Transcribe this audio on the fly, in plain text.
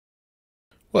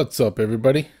What's up,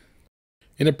 everybody?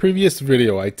 In a previous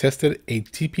video, I tested a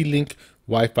TP-Link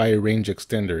Wi-Fi range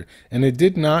extender, and it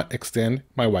did not extend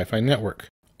my Wi-Fi network.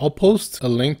 I'll post a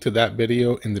link to that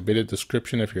video in the video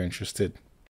description if you're interested.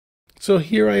 So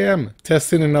here I am,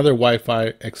 testing another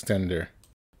Wi-Fi extender.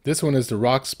 This one is the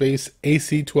Rockspace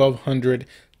AC1200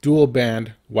 dual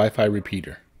band Wi-Fi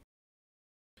repeater.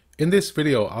 In this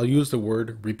video, I'll use the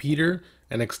word repeater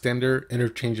and extender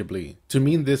interchangeably to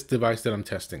mean this device that I'm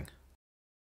testing.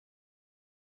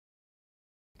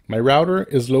 My router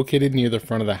is located near the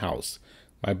front of the house.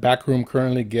 My back room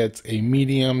currently gets a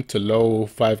medium to low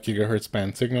 5 GHz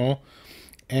band signal,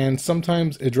 and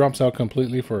sometimes it drops out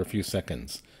completely for a few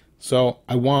seconds. So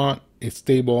I want a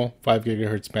stable 5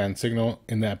 GHz band signal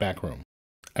in that back room.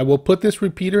 I will put this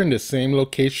repeater in the same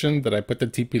location that I put the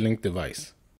TP-Link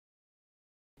device.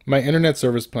 My internet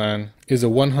service plan is a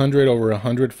 100 over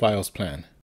 100 files plan.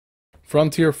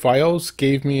 Frontier Files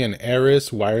gave me an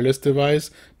Aris wireless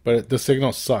device, but the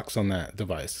signal sucks on that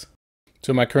device.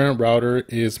 So my current router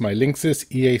is my Linksys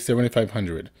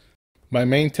EA7500. My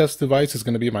main test device is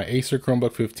going to be my Acer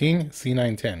Chromebook 15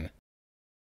 C910.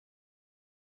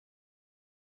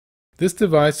 This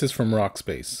device is from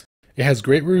Rockspace. It has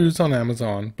great reviews on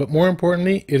Amazon, but more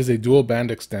importantly, it is a dual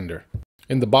band extender.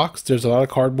 In the box, there's a lot of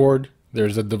cardboard,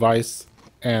 there's a device,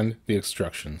 and the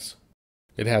instructions.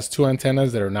 It has two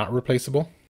antennas that are not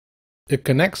replaceable. It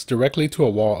connects directly to a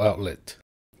wall outlet.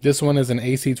 This one is an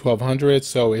AC1200,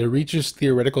 so it reaches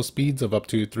theoretical speeds of up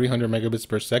to 300 megabits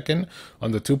per second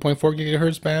on the 2.4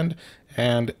 GHz band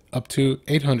and up to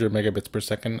 800 megabits per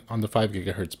second on the 5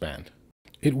 GHz band.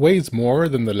 It weighs more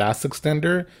than the last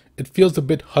extender, it feels a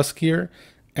bit huskier,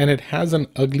 and it has an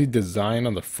ugly design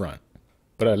on the front.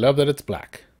 But I love that it's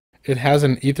black. It has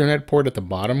an Ethernet port at the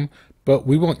bottom, but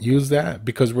we won't use that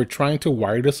because we're trying to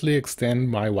wirelessly extend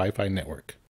my Wi-Fi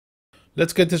network.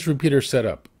 Let's get this repeater set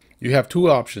up. You have two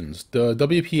options, the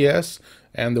WPS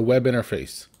and the web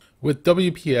interface. With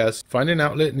WPS, find an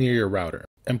outlet near your router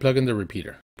and plug in the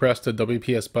repeater. Press the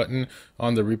WPS button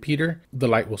on the repeater, the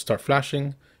light will start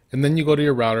flashing, and then you go to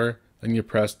your router and you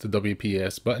press the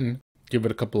WPS button, give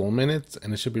it a couple of minutes,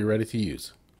 and it should be ready to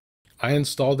use. I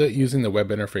installed it using the web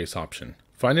interface option.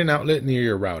 Find an outlet near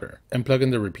your router and plug in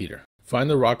the repeater.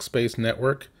 Find the Rockspace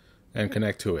network and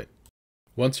connect to it.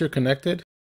 Once you're connected,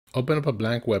 open up a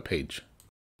blank web page.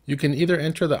 You can either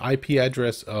enter the IP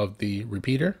address of the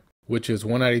repeater, which is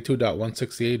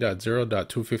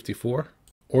 192.168.0.254,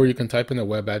 or you can type in the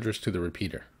web address to the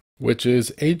repeater, which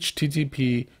is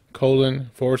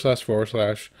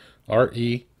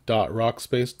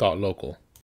http://re.rockspace.local.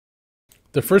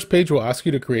 The first page will ask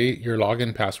you to create your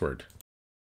login password.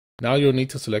 Now you'll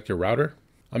need to select your router.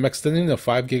 I'm extending the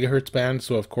 5 GHz band,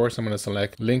 so of course I'm going to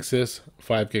select Linksys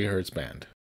 5 GHz band.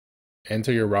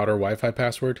 Enter your router Wi-Fi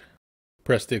password.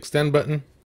 Press the extend button.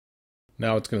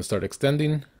 Now it's going to start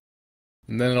extending,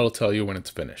 and then it'll tell you when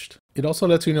it's finished. It also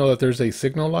lets you know that there's a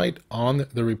signal light on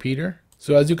the repeater.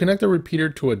 So as you connect the repeater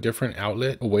to a different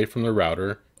outlet away from the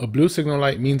router, a blue signal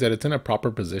light means that it's in a proper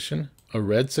position. A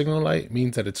red signal light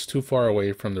means that it's too far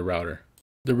away from the router.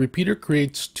 The repeater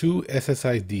creates two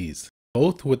SSIDs,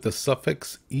 both with the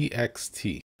suffix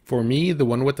EXT. For me, the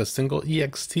one with a single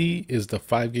EXT is the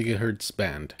 5 GHz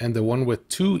band, and the one with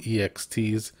two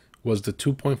EXTs was the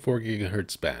 2.4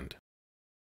 GHz band.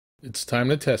 It's time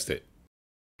to test it.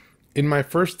 In my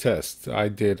first test I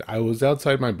was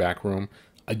outside my back room.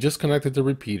 I just connected the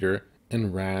repeater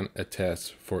and ran a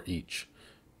test for each.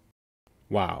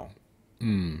 Wow.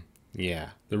 Yeah,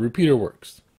 the repeater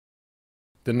works.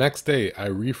 The next day, I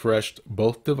refreshed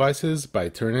both devices by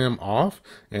turning them off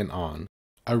and on.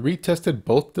 I retested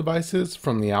both devices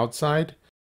from the outside.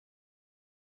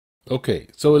 Okay,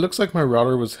 so it looks like my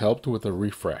router was helped with a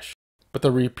refresh, but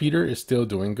the repeater is still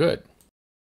doing good.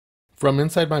 From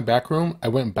inside my back room, I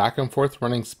went back and forth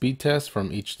running speed tests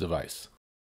from each device.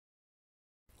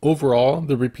 Overall,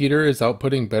 the repeater is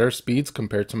outputting better speeds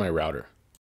compared to my router.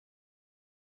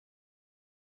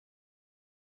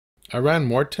 I ran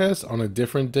more tests on a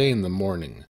different day in the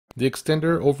morning. The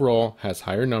extender overall has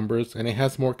higher numbers and it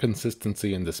has more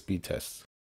consistency in the speed tests.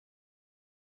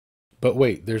 But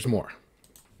wait, there's more.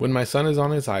 When my son is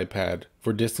on his iPad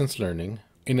for distance learning,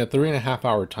 in a 3.5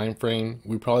 hour time frame,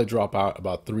 we probably drop out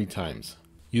about 3 times.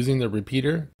 Using the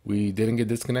repeater, we didn't get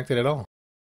disconnected at all.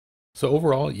 So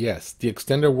overall, yes, the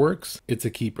extender works. It's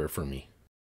a keeper for me.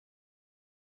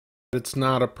 It's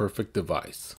not a perfect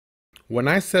device. When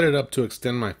I set it up to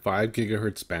extend my 5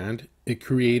 GHz band, it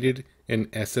created an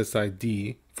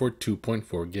SSID for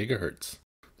 2.4 GHz.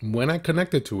 When I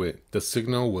connected to it, the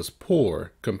signal was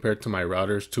poor compared to my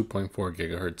router's 2.4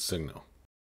 GHz signal.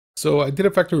 So I did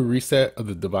a factory reset of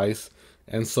the device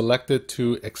and selected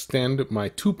to extend my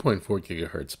 2.4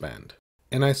 gigahertz band.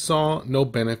 And I saw no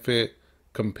benefit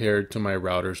compared to my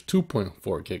router's 2.4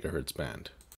 gigahertz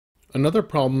band. Another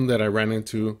problem that I ran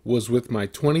into was with my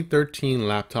 2013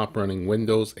 laptop running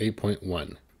Windows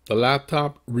 8.1. The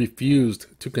laptop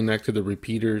refused to connect to the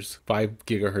repeater's 5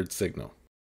 gigahertz signal.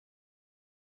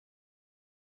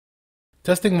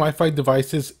 Testing Wi-Fi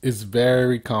devices is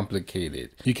very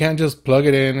complicated. You can't just plug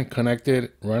it in, connect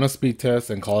it, run a speed test,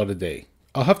 and call it a day.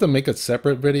 I'll have to make a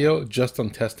separate video just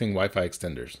on testing Wi-Fi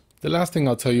extenders. The last thing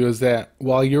I'll tell you is that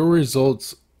while your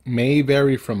results may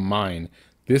vary from mine,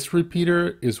 this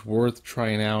repeater is worth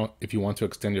trying out if you want to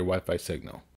extend your Wi-Fi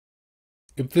signal.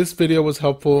 If this video was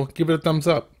helpful, give it a thumbs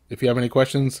up. If you have any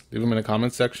questions, leave them in the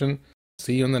comments section.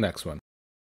 See you in the next one.